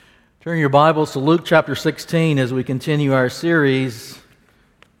Turn your Bibles to Luke chapter 16 as we continue our series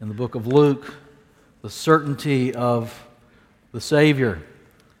in the book of Luke, the certainty of the Savior.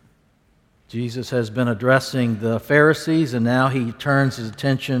 Jesus has been addressing the Pharisees, and now he turns his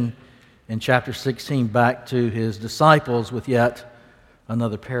attention in chapter 16 back to his disciples with yet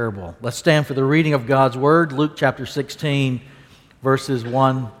another parable. Let's stand for the reading of God's Word, Luke chapter 16, verses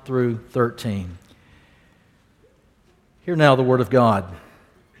 1 through 13. Hear now the Word of God.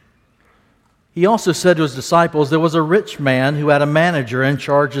 He also said to his disciples, there was a rich man who had a manager, and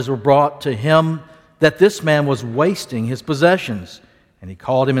charges were brought to him that this man was wasting his possessions. And he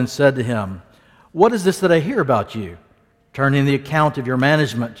called him and said to him, "What is this that I hear about you? Turn in the account of your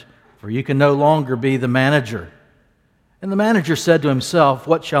management, for you can no longer be the manager." And the manager said to himself,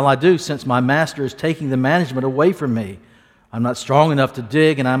 "What shall I do, since my master is taking the management away from me? I'm not strong enough to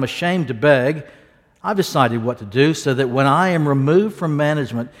dig, and I'm ashamed to beg. I've decided what to do, so that when I am removed from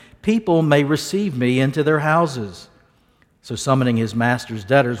management, people may receive me into their houses." So summoning his master's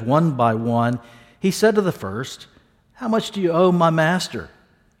debtors one by one, he said to the first, "How much do you owe my master?"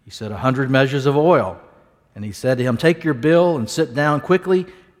 He said, 100 measures of oil. And he said to him, "Take your bill and sit down quickly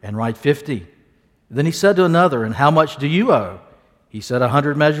and write 50. Then he said to another, "And how much do you owe?" He said,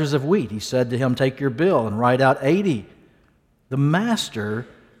 100 measures of wheat. He said to him, "Take your bill and write out 80. The master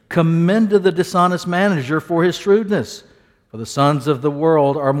commended the dishonest manager for his shrewdness. For the sons of the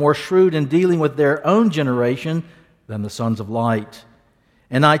world are more shrewd in dealing with their own generation than the sons of light.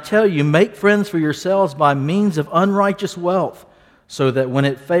 And I tell you, make friends for yourselves by means of unrighteous wealth, so that when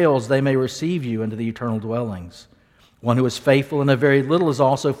it fails, they may receive you into the eternal dwellings. One who is faithful in a very little is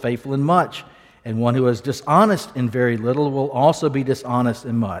also faithful in much, and one who is dishonest in very little will also be dishonest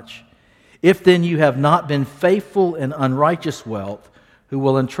in much. If then you have not been faithful in unrighteous wealth, who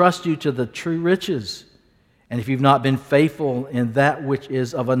will entrust you to the true riches? And if you've not been faithful in that which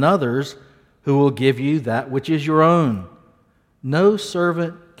is of another's, who will give you that which is your own? No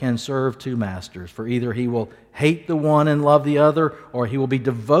servant can serve two masters, for either he will hate the one and love the other, or he will be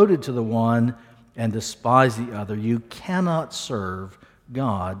devoted to the one and despise the other. You cannot serve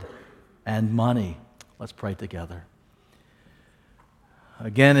God and money. Let's pray together.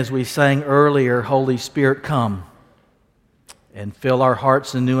 Again, as we sang earlier, Holy Spirit, come and fill our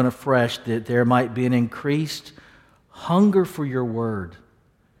hearts anew and afresh, that there might be an increased hunger for your word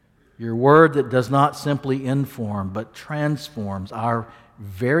that does not simply inform, but transforms our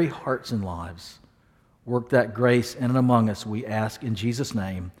very hearts and lives. Work that grace in and among us, we ask in Jesus'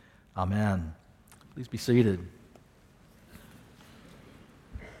 name. Amen. Please be seated.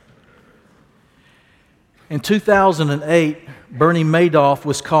 In 2008, Bernie Madoff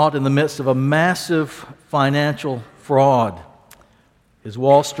was caught in the midst of a massive financial fraud. His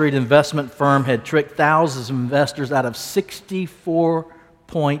Wall Street investment firm had tricked thousands of investors out of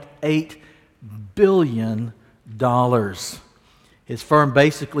 $64.8 billion. His firm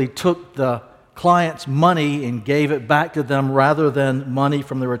basically took the client's money and gave it back to them rather than money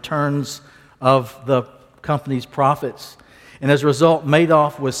from the returns of the company's profits. And as a result,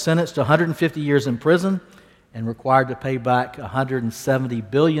 Madoff was sentenced to 150 years in prison and required to pay back $170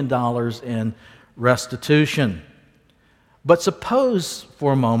 billion in restitution. But suppose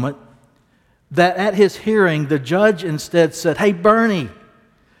for a moment that at his hearing, the judge instead said, "Hey, Bernie,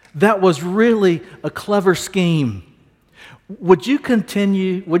 that was really a clever scheme. Would you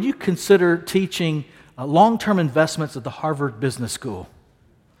consider teaching long-term investments at the Harvard Business School?"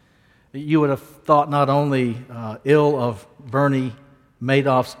 You would have thought not only ill of Bernie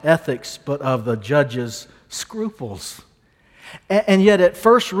Madoff's ethics, but of the judge's scruples. And yet at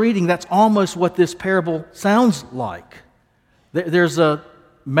first reading, that's almost what this parable sounds like. There's a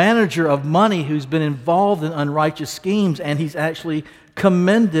manager of money who's been involved in unrighteous schemes, and he's actually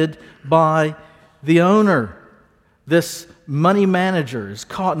commended by the owner. This money manager is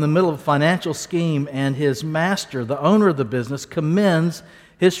caught in the middle of a financial scheme, and his master, the owner of the business, commends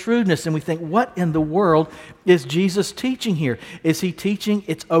his shrewdness. And we think, what in the world is Jesus teaching here? Is he teaching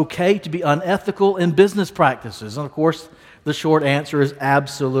it's okay to be unethical in business practices? And of course, the short answer is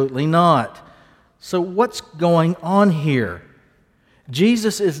absolutely not. So what's going on here?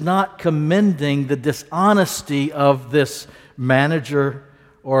 Jesus is not commending the dishonesty of this manager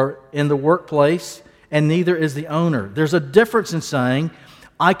or in the workplace, and neither is the owner. There's a difference in saying,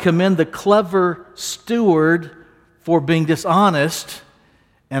 I commend the clever steward for being dishonest,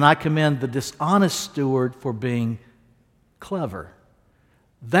 and I commend the dishonest steward for being clever.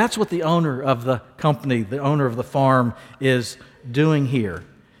 That's what the owner of the company, the owner of the farm, is doing here.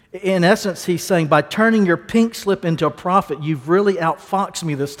 In essence, he's saying, by turning your pink slip into a profit, you've really outfoxed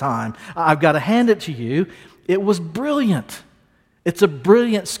me this time. I've got to hand it to you. It was brilliant. It's a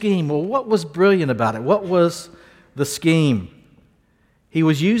brilliant scheme. Well, what was brilliant about it? What was the scheme? He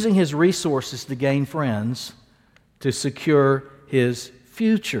was using his resources to gain friends, to secure his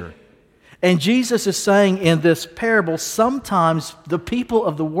future. And Jesus is saying in this parable, sometimes the people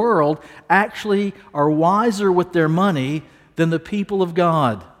of the world actually are wiser with their money than the people of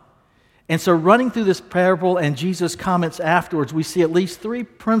God. And so running through this parable and Jesus' comments afterwards, we see at least three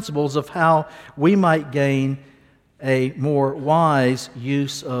principles of how we might gain a more wise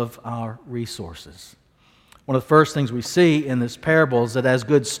use of our resources. One of the first things we see in this parable is that as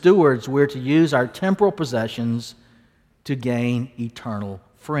good stewards, we're to use our temporal possessions to gain eternal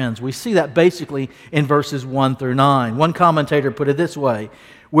friends. We see that basically in verses 1 through 9. One commentator put it this way: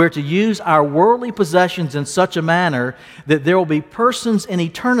 we're to use our worldly possessions in such a manner that there will be persons in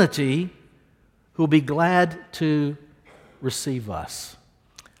eternity who will be glad to receive us.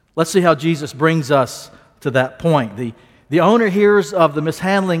 Let's see how Jesus brings us to that point. The owner hears of the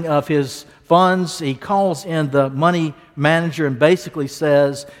mishandling of his funds. He calls in the money manager and basically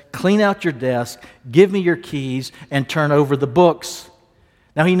says, clean out your desk, give me your keys, and turn over the books.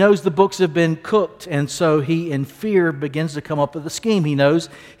 Now he knows the books have been cooked, and so he, in fear, begins to come up with a scheme. He knows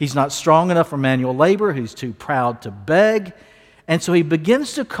he's not strong enough for manual labor. He's too proud to beg. And so he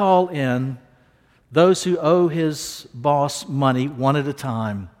begins to call in those who owe his boss money one at a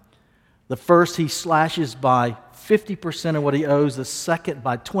time. The first he slashes by 50% of what he owes, the second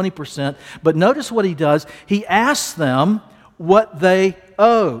by 20%. But notice what he does. He asks them what they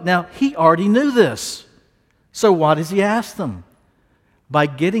owe. Now, he already knew this. So why does he ask them? By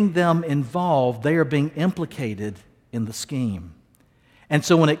getting them involved, they are being implicated in the scheme. And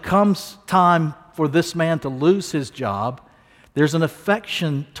so when it comes time for this man to lose his job, there's an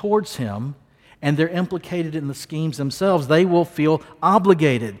affection towards him, and they're implicated in the schemes themselves. They will feel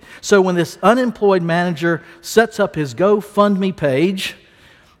obligated. So when this unemployed manager sets up his GoFundMe page,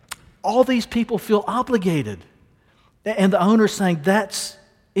 all these people feel obligated. And the owner's saying, that's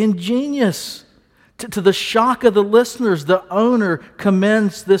ingenious. To the shock of the listeners, the owner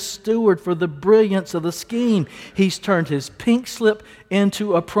commends this steward for the brilliance of the scheme. He's turned his pink slip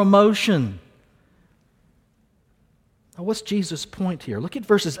into a promotion. Now, what's Jesus' point here? Look at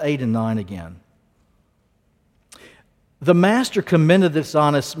verses 8 and 9 again. The master commended this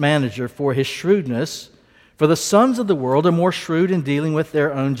honest manager for his shrewdness, for the sons of the world are more shrewd in dealing with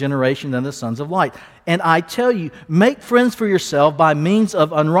their own generation than the sons of light. And I tell you, make friends for yourself by means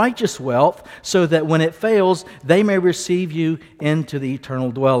of unrighteous wealth, so that when it fails, they may receive you into the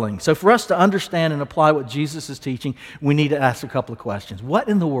eternal dwelling. So for us to understand and apply what Jesus is teaching, we need to ask a couple of questions. What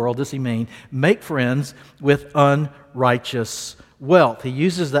in the world does he mean, make friends with unrighteous wealth? He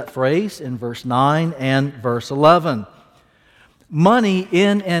uses that phrase in verse 9 and verse 11. Money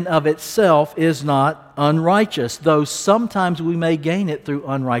in and of itself is not unrighteous, though sometimes we may gain it through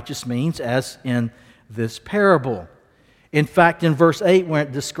unrighteous means, as in this parable. In fact, in verse 8, when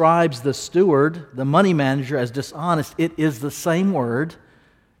it describes the steward, the money manager, as dishonest, it is the same word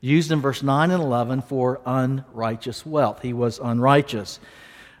used in verse 9 and 11 for unrighteous wealth. He was unrighteous.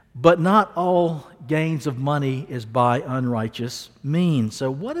 But not all gains of money is by unrighteous means. So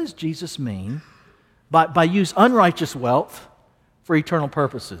what does Jesus mean by use unrighteous wealth for eternal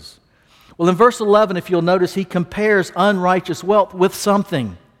purposes? Well, in verse 11, if you'll notice, he compares unrighteous wealth with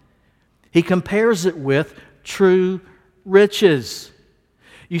something. He compares it with true riches.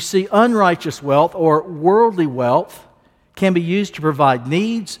 You see, unrighteous wealth or worldly wealth can be used to provide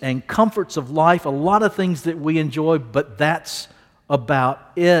needs and comforts of life, a lot of things that we enjoy, but that's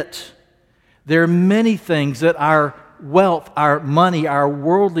about it. There are many things that our wealth, our money, our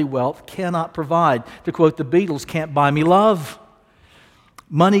worldly wealth cannot provide. To quote the Beatles, can't buy me love.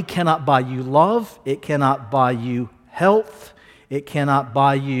 Money cannot buy you love. It cannot buy you health. It cannot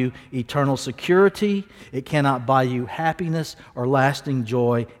buy you eternal security. It cannot buy you happiness or lasting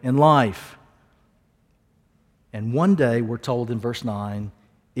joy in life. And one day, we're told in verse 9,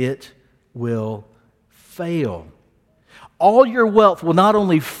 it will fail. All your wealth will not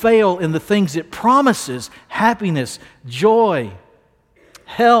only fail in the things it promises, happiness, joy,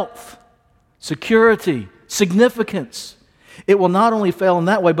 health, security, significance. It will not only fail in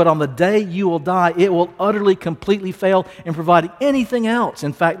that way, but on the day you will die, it will utterly, completely fail in providing anything else.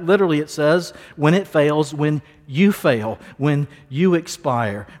 In fact, literally it says, when it fails, when you fail, when you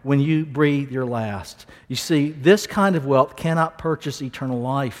expire, when you breathe your last. You see, this kind of wealth cannot purchase eternal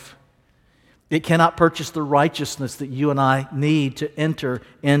life. It cannot purchase the righteousness that you and I need to enter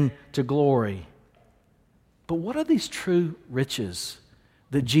into glory. But what are these true riches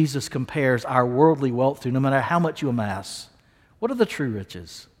that Jesus compares our worldly wealth to, no matter how much you amass? What are the true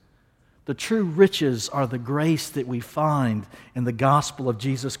riches? The true riches are the grace that we find in the gospel of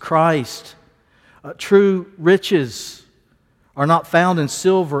Jesus Christ. True riches are not found in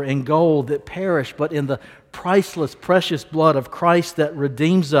silver and gold that perish, but in the priceless, precious blood of Christ that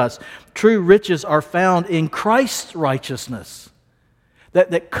redeems us. True riches are found in Christ's righteousness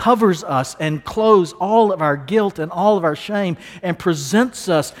that covers us and clothes all of our guilt and all of our shame and presents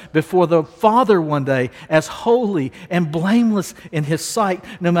us before the Father one day as holy and blameless in His sight,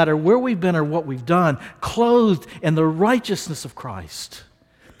 no matter where we've been or what we've done, clothed in the righteousness of Christ.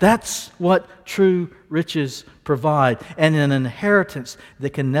 That's what true riches provide, and an inheritance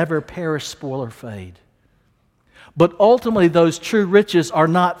that can never perish, spoil, or fade. But ultimately, those true riches are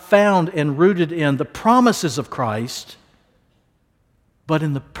not found and rooted in the promises of Christ, but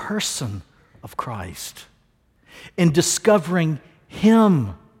in the person of Christ, in discovering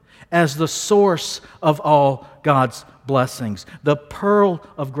Him as the source of all God's blessings, the pearl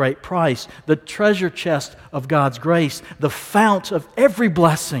of great price, the treasure chest of God's grace, the fount of every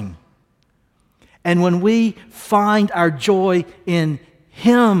blessing. And when we find our joy in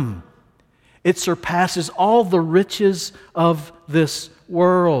Him, it surpasses all the riches of this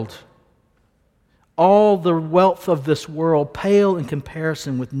world. All the wealth of this world pale in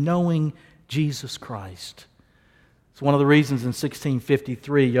comparison with knowing Jesus Christ. It's one of the reasons in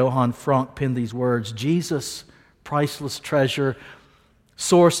 1653 Johann Franck penned these words: Jesus, priceless treasure,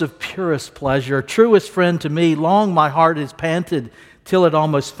 source of purest pleasure, truest friend to me, long my heart has panted till it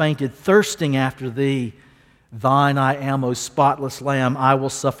almost fainted, thirsting after Thee. Thine I am, O spotless Lamb, I will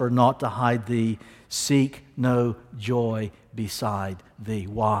suffer naught to hide Thee, seek no joy beside Thee.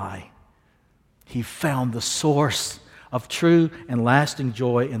 Why? He found the source of true and lasting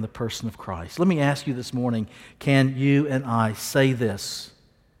joy in the person of Christ. Let me ask you this morning, can you and I say this?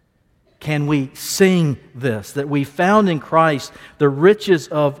 Can we sing this, that we found in Christ the riches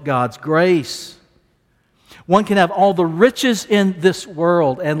of God's grace? One can have all the riches in this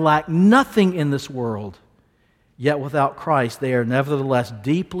world and lack nothing in this world, yet without Christ they are nevertheless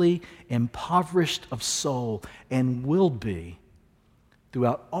deeply impoverished of soul and will be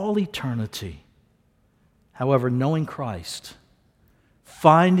throughout all eternity. However, knowing Christ,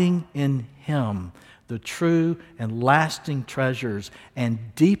 finding in Him the true and lasting treasures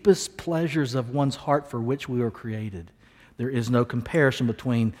and deepest pleasures of one's heart for which we were created, there is no comparison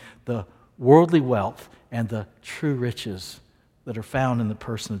between the worldly wealth and the true riches that are found in the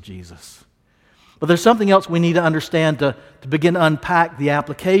person of Jesus. But there's something else we need to understand to begin to unpack the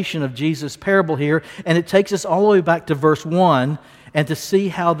application of Jesus' parable here, and it takes us all the way back to verse 1 and to see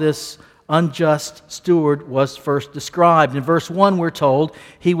how this unjust steward was first described. In verse 1 we're told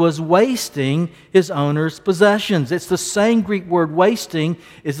he was wasting his owner's possessions. It's the same Greek word wasting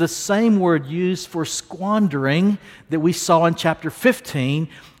is the same word used for squandering that we saw in chapter 15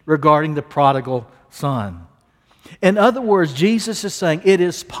 regarding the prodigal son. In other words, Jesus is saying it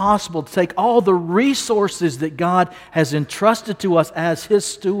is possible to take all the resources that God has entrusted to us as His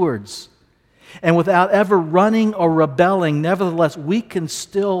stewards, and without ever running or rebelling, nevertheless, we can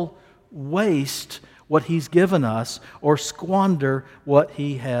still waste what He's given us or squander what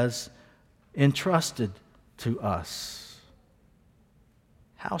He has entrusted to us.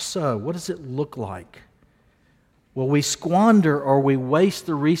 How so? What does it look like? Well, we squander or we waste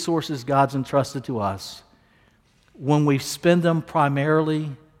the resources God's entrusted to us when we spend them primarily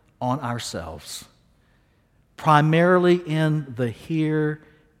on ourselves, primarily in the here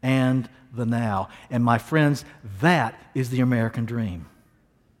and the now. And my friends, that is the American dream.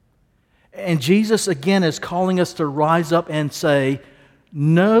 And Jesus, again, is calling us to rise up and say,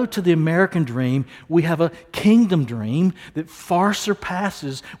 no to the American dream. We have a kingdom dream that far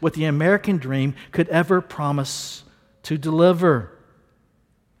surpasses what the American dream could ever promise to deliver.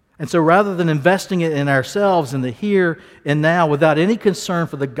 And so rather than investing it in ourselves, in the here and now, without any concern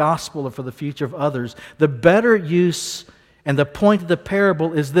for the gospel or for the future of others, the better use and the point of the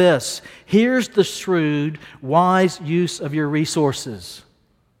parable is this: here's the shrewd, wise use of your resources.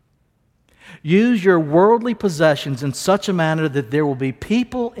 Use your worldly possessions in such a manner that there will be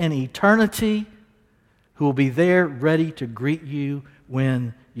people in eternity who will be there ready to greet you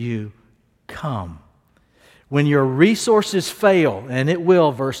when you come. When your resources fail, and it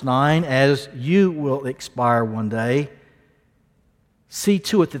will, verse 9, as you will expire one day, see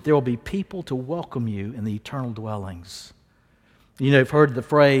to it that there will be people to welcome you in the eternal dwellings. You know, you've heard the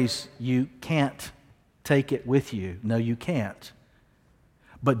phrase, you can't take it with you. No, you can't.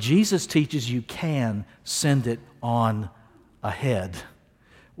 But Jesus teaches you can send it on ahead.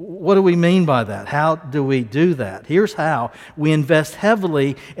 What do we mean by that? How do we do that? Here's how. We invest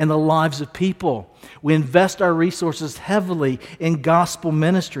heavily in the lives of people. We invest our resources heavily in gospel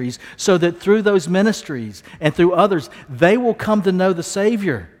ministries so that through those ministries and through others, they will come to know the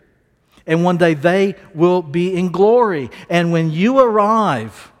Savior. And one day they will be in glory. And when you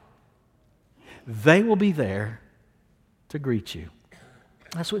arrive, they will be there to greet you.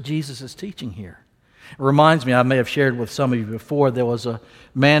 That's what Jesus is teaching here. It reminds me, I may have shared with some of you before, there was a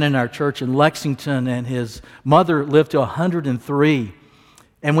man in our church in Lexington, and his mother lived to 103.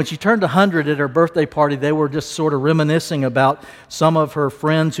 And when she turned 100 at her birthday party, they were just sort of reminiscing about some of her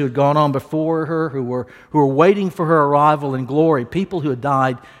friends who had gone on before her, who were waiting for her arrival in glory, people who had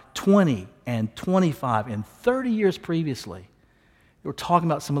died 20 and 25 and 30 years previously. They were talking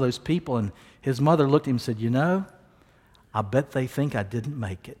about some of those people, and his mother looked at him and said, "You know, I bet they think I didn't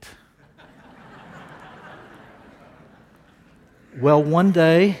make it." Well, one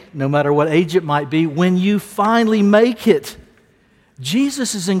day, no matter what age it might be, when you finally make it,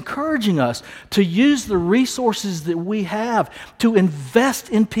 Jesus is encouraging us to use the resources that we have to invest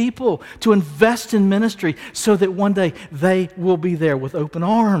in people, to invest in ministry, so that one day they will be there with open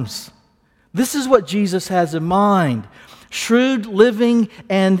arms. This is what Jesus has in mind. Shrewd living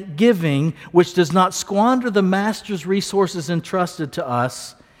and giving, which does not squander the Master's resources entrusted to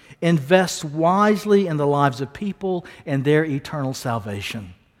us, invests wisely in the lives of people and their eternal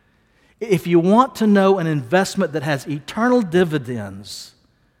salvation. If you want to know an investment that has eternal dividends,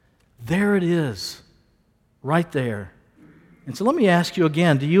 there it is, right there. And so let me ask you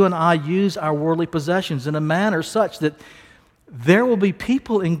again, do you and I use our worldly possessions in a manner such that there will be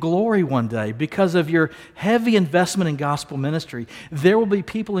people in glory one day because of your heavy investment in gospel ministry? There will be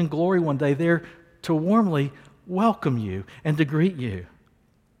people in glory one day there to warmly welcome you and to greet you.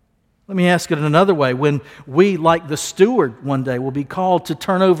 Let me ask it in another way. When we, like the steward, one day will be called to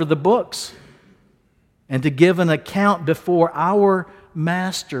turn over the books and to give an account before our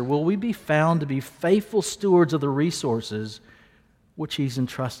Master, will we be found to be faithful stewards of the resources which He's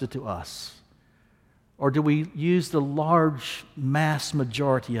entrusted to us? Or do we use the large mass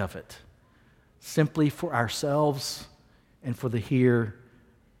majority of it simply for ourselves and for the here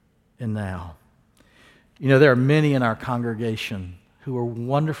and now? You know, there are many in our congregation who are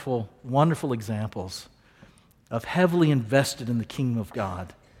wonderful, wonderful examples of heavily invested in the kingdom of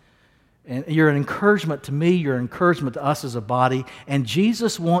God. And you're an encouragement to me, you're an encouragement to us as a body, and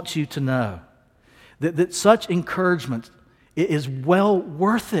Jesus wants you to know that such encouragement is well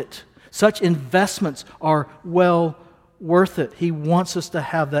worth it. Such investments are well worth it. He wants us to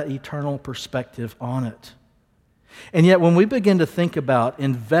have that eternal perspective on it. And yet when we begin to think about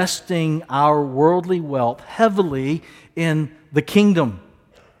investing our worldly wealth heavily in the kingdom,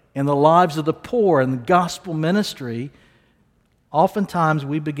 in the lives of the poor, and the gospel ministry, oftentimes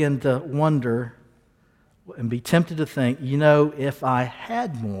we begin to wonder and be tempted to think, you know, if I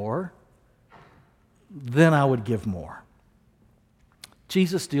had more, then I would give more.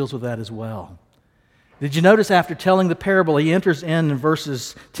 Jesus deals with that as well. Did you notice after telling the parable, he enters in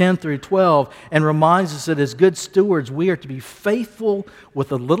verses 10 through 12 and reminds us that as good stewards, we are to be faithful with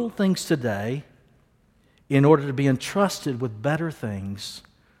the little things today in order to be entrusted with better things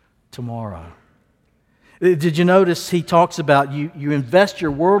tomorrow. Did you notice he talks about you invest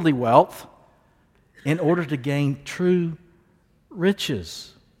your worldly wealth in order to gain true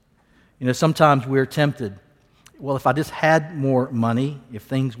riches? You know, sometimes we're tempted, well, if I just had more money, if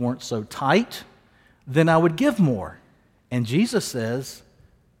things weren't so tight, then I would give more. And Jesus says,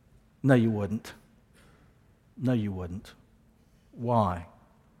 no, you wouldn't. No, you wouldn't. Why?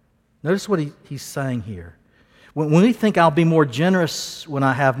 Notice what he's saying here. When we think I'll be more generous when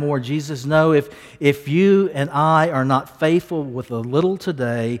I have more, Jesus, no, if you and I are not faithful with a little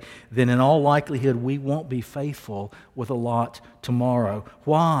today, then in all likelihood we won't be faithful with a lot tomorrow.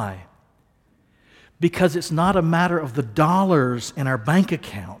 Why? Because it's not a matter of the dollars in our bank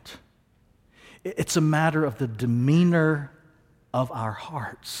account. It's a matter of the demeanor of our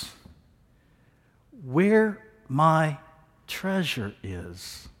hearts. Where my treasure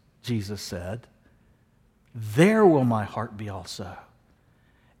is, Jesus said, there will my heart be also.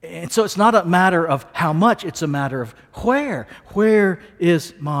 And so it's not a matter of how much, it's a matter of where. Where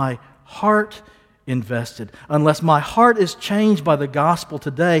is my heart invested? Unless my heart is changed by the gospel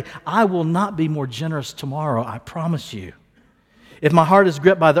today, I will not be more generous tomorrow, I promise you. If my heart is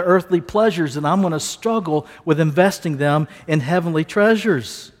gripped by the earthly pleasures, then I'm going to struggle with investing them in heavenly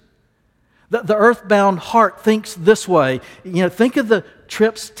treasures. The earthbound heart thinks this way. You know, think of the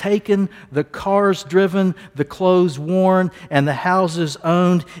trips taken, the cars driven, the clothes worn, and the houses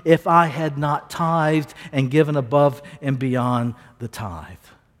owned if I had not tithed and given above and beyond the tithe.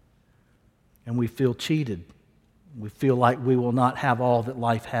 and we feel cheated. We feel like we will not have all that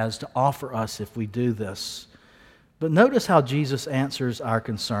life has to offer us if we do this. But notice how Jesus answers our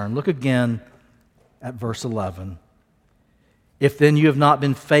concern. Look again at verse 11. If then you have not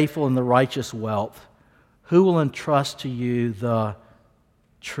been faithful in the righteous wealth, who will entrust to you the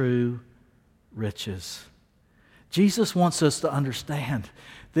true riches? Jesus wants us to understand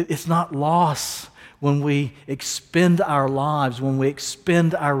that it's not loss when we expend our lives, when we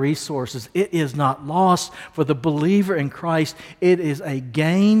expend our resources. It is not loss for the believer in Christ. It is a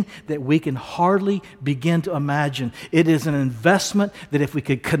gain that we can hardly begin to imagine. It is an investment that if we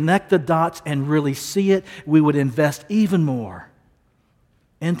could connect the dots and really see it, we would invest even more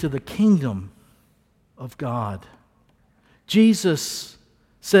into the kingdom of God. Jesus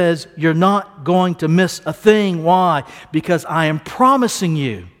says, you're not going to miss a thing. Why? Because I am promising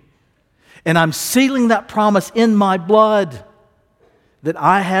you, and I'm sealing that promise in my blood, that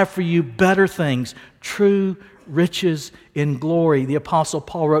I have for you better things, true riches in glory. The Apostle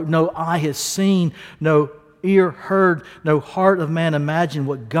Paul wrote, no eye has seen, no ear heard, no heart of man imagined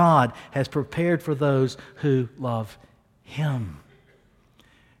what God has prepared for those who love Him.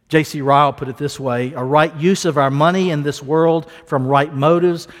 J.C. Ryle put it this way: a right use of our money in this world from right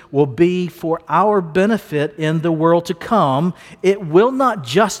motives will be for our benefit in the world to come. It will not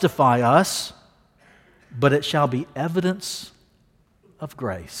justify us, but it shall be evidence of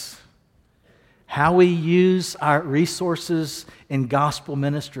grace. How we use our resources in gospel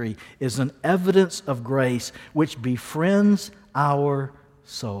ministry is an evidence of grace which befriends our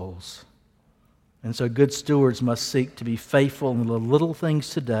souls. And so good stewards must seek to be faithful in the little things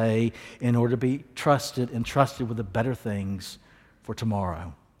today in order to be trusted with the better things for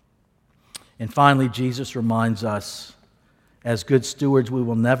tomorrow. And finally, Jesus reminds us, as good stewards, we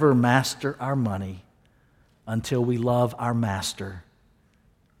will never master our money until we love our master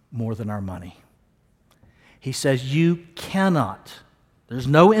more than our money. He says you cannot, there's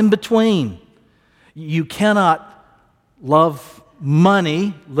no in between. You cannot love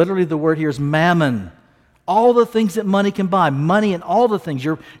money, literally the word here is mammon. All the things that money can buy, money and all the things,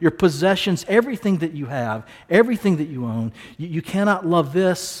 your possessions, everything that you have, everything that you own. You cannot love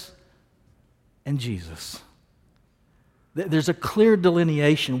this and Jesus. There's a clear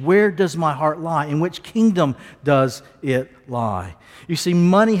delineation. Where does my heart lie? In which kingdom does it lie? You see,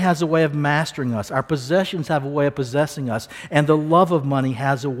 money has a way of mastering us. Our possessions have a way of possessing us. And the love of money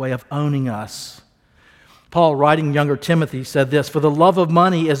has a way of owning us. Paul, writing younger Timothy, said this: for the love of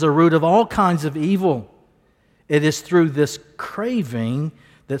money is a root of all kinds of evil. It is through this craving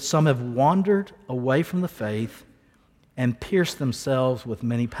that some have wandered away from the faith and pierced themselves with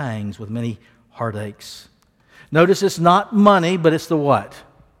many pangs, with many heartaches. Notice it's not money, but it's the what?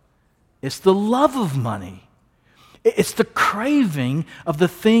 It's the love of money. It's the craving of the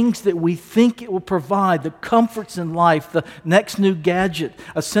things that we think it will provide, the comforts in life, the next new gadget,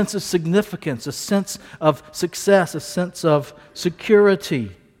 a sense of significance, a sense of success, a sense of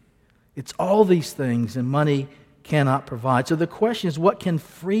security. It's all these things, and money cannot provide. So the question is, what can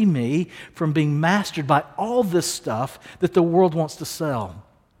free me from being mastered by all this stuff that the world wants to sell?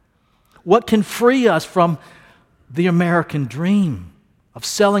 What can free us from the American dream of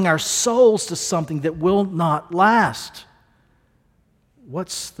selling our souls to something that will not last?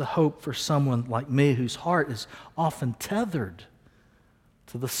 What's the hope for someone like me whose heart is often tethered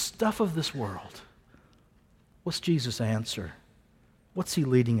to the stuff of this world? What's Jesus' answer? What's He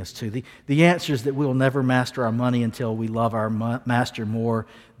leading us to? The answer is that we will never master our money until we love our master more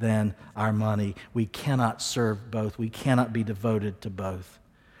than our money. We cannot serve both. We cannot be devoted to both.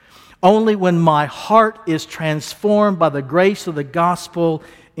 Only when my heart is transformed by the grace of the gospel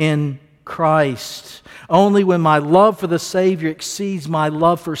in Christ, only when my love for the Savior exceeds my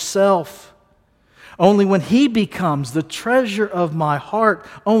love for self, only when He becomes the treasure of my heart,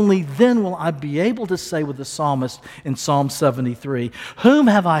 only then will I be able to say with the psalmist in Psalm 73, whom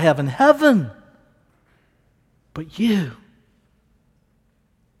have I in heaven but you?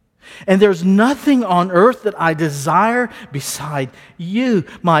 And there's nothing on earth that I desire beside you.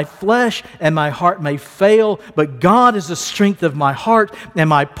 My flesh and my heart may fail, but God is the strength of my heart and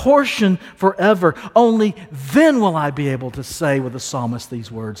my portion forever. Only then will I be able to say with the psalmist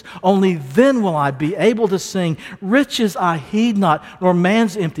these words. Only then will I be able to sing, riches I heed not, nor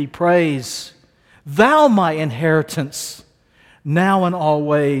man's empty praise. Thou my inheritance, now and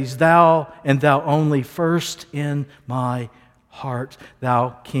always, thou and thou only, first in my heart, thou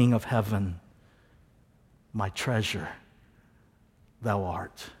King of heaven, my treasure, thou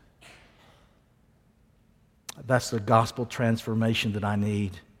art. That's the gospel transformation that I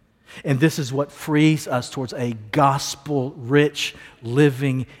need. And this is what frees us towards a gospel-rich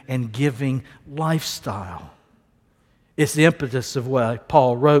living and giving lifestyle. It's the impetus of what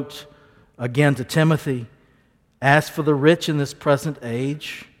Paul wrote again to Timothy. As for the rich in this present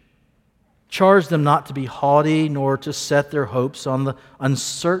age, charge them not to be haughty, nor to set their hopes on the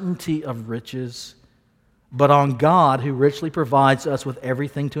uncertainty of riches, but on God, who richly provides us with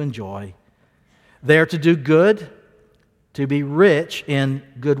everything to enjoy. They are to do good, to be rich in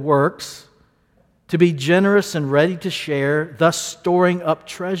good works, to be generous and ready to share, thus storing up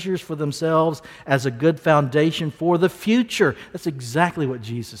treasures for themselves as a good foundation for the future. That's exactly what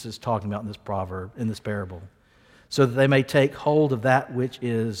Jesus is talking about in this proverb, in this parable. So that they may take hold of that which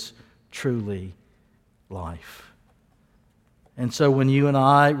is truly life. And so when you and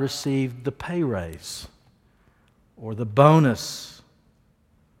I receive the pay raise or the bonus,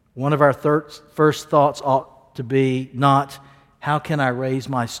 one of our first thoughts ought to be not, how can I raise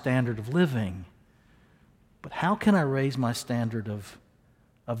my standard of living? But how can I raise my standard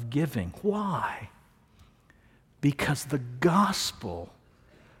of giving? Why? Because the gospel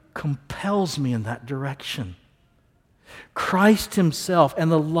compels me in that direction. Christ Himself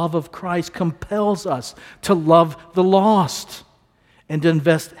and the love of Christ compels us to love the lost and to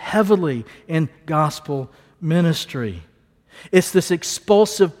invest heavily in gospel ministry. It's this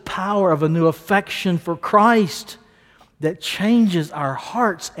expulsive power of a new affection for Christ that changes our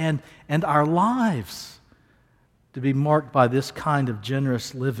hearts and our lives to be marked by this kind of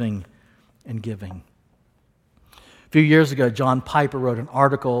generous living and giving. A few years ago, John Piper wrote an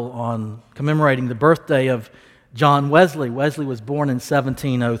article on commemorating the birthday of John Wesley. Wesley was born in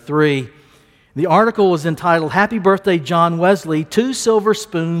 1703. The article was entitled, "Happy Birthday, John Wesley, 2 silver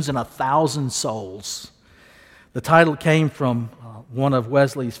spoons and 1,000 souls." The title came from one of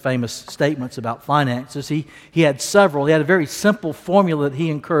Wesley's famous statements about finances. He had several. He had a very simple formula that he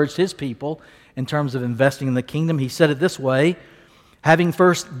encouraged his people in terms of investing in the kingdom. He said it this way: having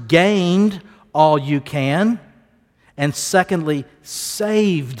first gained all you can, and secondly,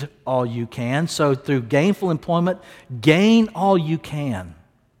 saved all you can. So through gainful employment, gain all you can.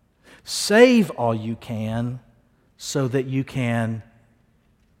 Save all you can so that you can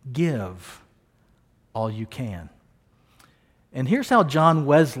give all you can. And here's how John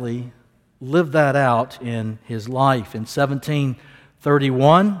Wesley lived that out in his life. In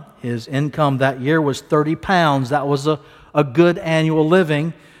 1731, his income that year was 30 pounds. That was a good annual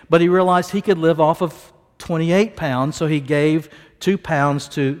living. But he realized he could live off of 28 pounds, so he gave 2 pounds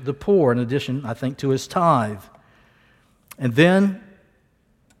to the poor, in addition, I think, to his tithe. And then,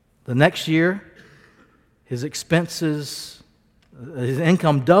 the next year, his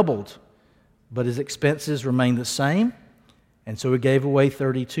income doubled, but his expenses remained the same, and so he gave away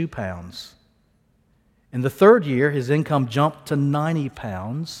 32 pounds. In the third year, his income jumped to 90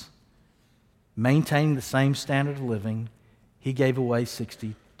 pounds, maintaining the same standard of living. He gave away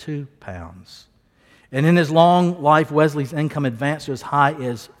 62 pounds. And in his long life, Wesley's income advanced to as high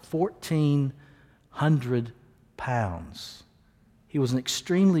as 1,400 pounds. He was an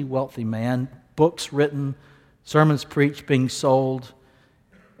extremely wealthy man, books written, sermons preached, being sold,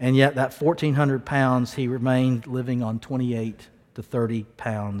 and yet that 1,400 pounds, he remained living on 28 to 30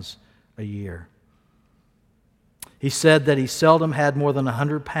 pounds a year. He said that he seldom had more than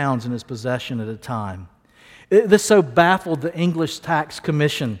 100 pounds in his possession at a time. This so baffled the English Tax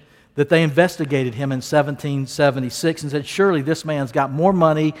Commission that they investigated him in 1776 and said, surely this man's got more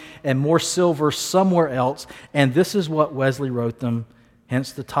money and more silver somewhere else. And this is what Wesley wrote them,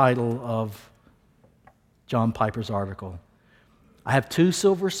 hence the title of John Piper's article. I have 2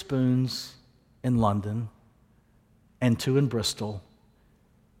 silver spoons in London and 2 in Bristol,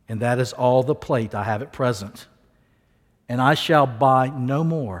 and that is all the plate I have at present. And I shall buy no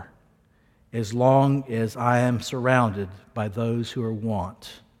more as long as I am surrounded by those who are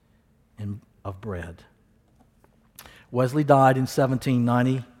want of bread. Wesley died in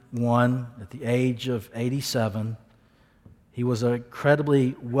 1791 at the age of 87. He was an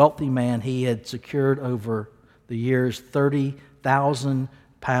incredibly wealthy man. He had secured over the years 30,000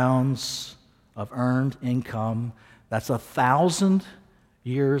 pounds of earned income. That's 1,000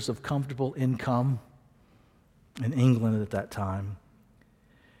 years of comfortable income in England at that time.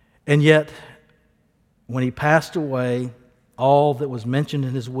 And yet, when he passed away, all that was mentioned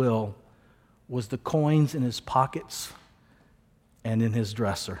in his will was the coins in his pockets and in his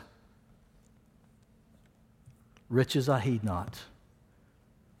dresser. Riches I heed not,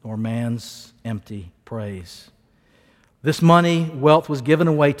 nor man's empty praise. This money, wealth, was given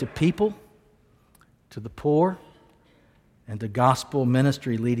away to people, to the poor, and to gospel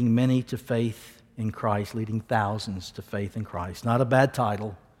ministry, leading many to faith in Christ, leading thousands to faith in Christ. Not a bad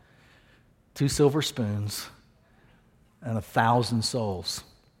title, 2 silver spoons, and 1,000 souls.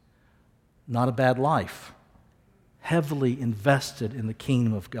 Not a bad life. Heavily invested in the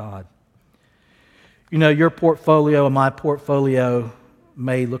kingdom of God. You know, your portfolio and my portfolio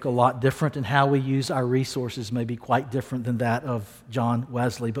may look a lot different, and how we use our resources may be quite different than that of John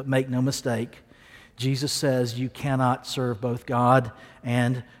Wesley, but make no mistake, Jesus says you cannot serve both God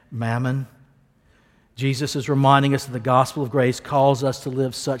and mammon. Jesus is reminding us that the gospel of grace calls us to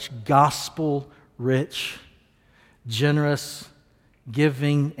live such gospel-rich, generous,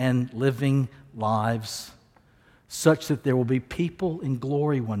 giving, and living lives, such that there will be people in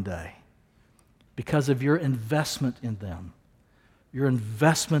glory one day because of your investment in them, your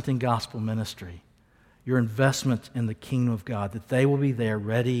investment in gospel ministry, your investment in the kingdom of God, that they will be there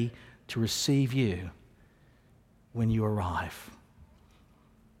ready to receive you when you arrive.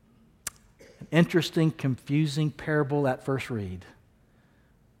 An interesting, confusing parable at first read,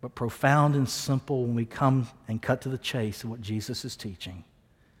 but profound and simple when we come and cut to the chase of what Jesus is teaching.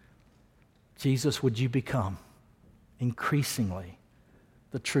 Jesus, would you become increasingly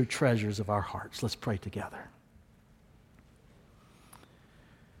the true treasures of our hearts? Let's pray together.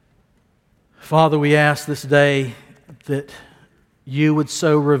 Father, we ask this day that you would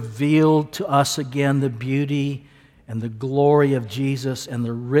so reveal to us again the beauty and the glory of Jesus and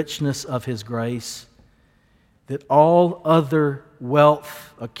the richness of his grace, that all other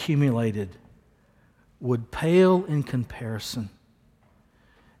wealth accumulated would pale in comparison,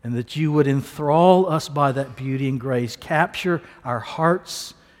 and that you would enthrall us by that beauty and grace, capture our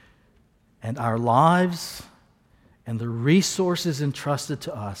hearts and our lives and the resources entrusted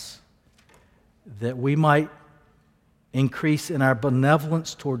to us, that we might increase in our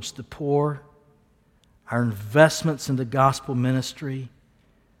benevolence towards the poor, our investments in the gospel ministry,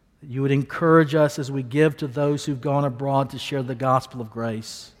 that you would encourage us as we give to those who've gone abroad to share the gospel of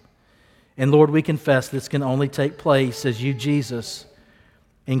grace. And Lord, we confess this can only take place as you, Jesus,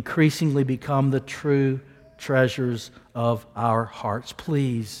 increasingly become the true treasures of our hearts.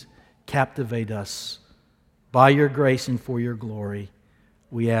 Please captivate us by your grace and for your glory.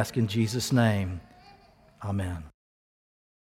 We ask in Jesus' name. Amen.